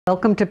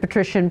Welcome to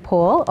Patricia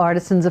Paul,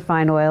 Artisans of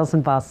Fine Oils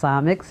and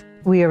Balsamics.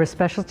 We are a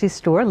specialty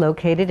store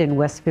located in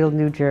Westfield,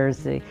 New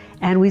Jersey,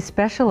 and we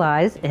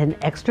specialize in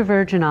extra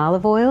virgin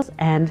olive oils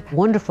and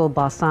wonderful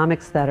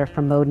balsamics that are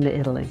from Modena,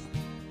 Italy.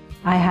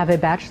 I have a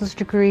bachelor's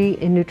degree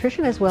in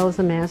nutrition as well as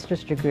a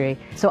master's degree,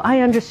 so I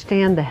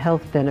understand the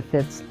health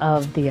benefits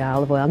of the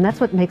olive oil, and that's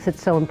what makes it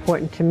so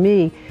important to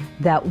me,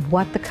 that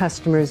what the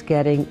customer is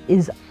getting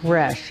is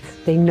fresh.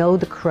 They know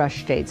the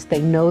crush dates,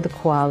 they know the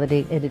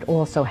quality, and it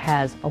also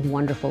has a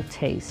wonderful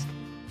taste.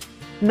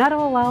 Not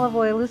all olive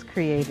oil is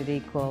created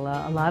equal.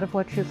 A lot of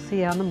what you'll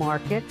see on the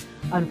market,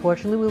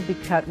 unfortunately, will be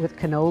cut with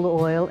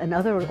canola oil and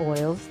other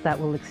oils that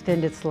will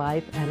extend its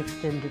life and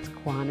extend its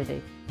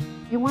quantity.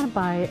 You want to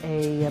buy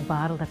a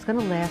bottle that's going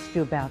to last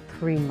you about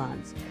 3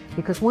 months,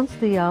 because once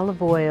the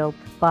olive oil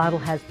bottle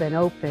has been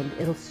opened,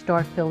 it'll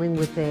start filling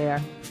with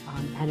air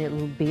and it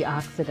will be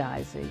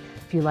oxidizing.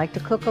 If you like to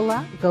cook a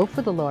lot, go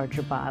for the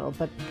larger bottle,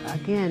 but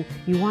again,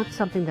 you want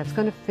something that's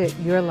going to fit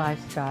your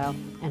lifestyle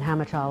and how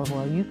much olive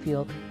oil you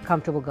feel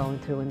comfortable going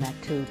through in that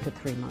 2 to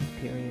 3 month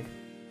period.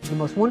 The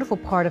most wonderful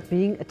part of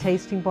being a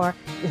tasting bar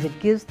is it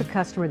gives the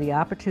customer the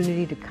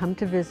opportunity to come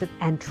to visit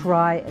and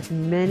try as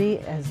many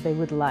as they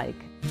would like.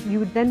 You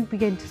would then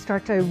begin to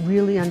start to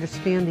really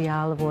understand the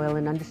olive oil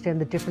and understand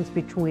the difference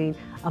between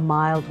a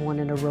mild one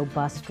and a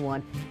robust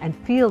one, and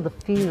feel the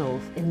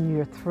phenols in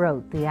your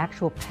throat, the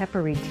actual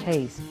peppery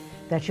taste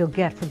that you'll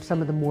get from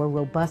some of the more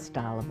robust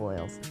olive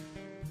oils.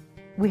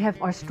 We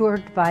have our store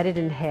divided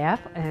in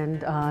half,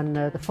 and on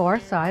the far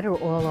side are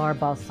all our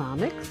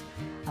balsamics.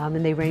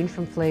 And they range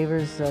from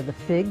flavors, the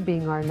fig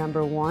being our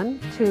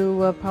 #1,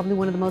 to probably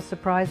one of the most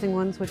surprising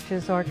ones, which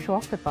is our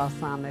chocolate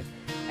balsamic.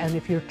 And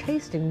if you're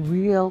tasting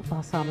real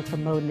balsamic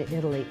from Modena,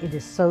 Italy, it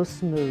is so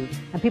smooth.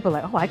 And people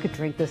are like, oh, I could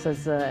drink this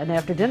as an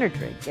after-dinner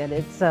drink. And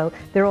it's so,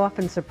 they're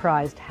often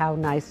surprised how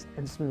nice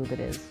and smooth it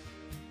is.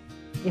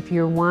 If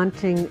you're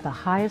wanting the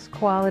highest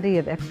quality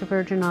of extra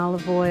virgin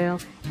olive oil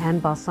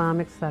and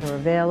balsamics that are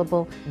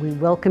available, we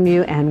welcome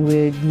you, and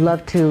we'd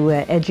love to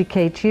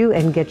educate you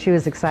and get you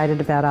as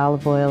excited about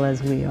olive oil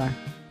as we are.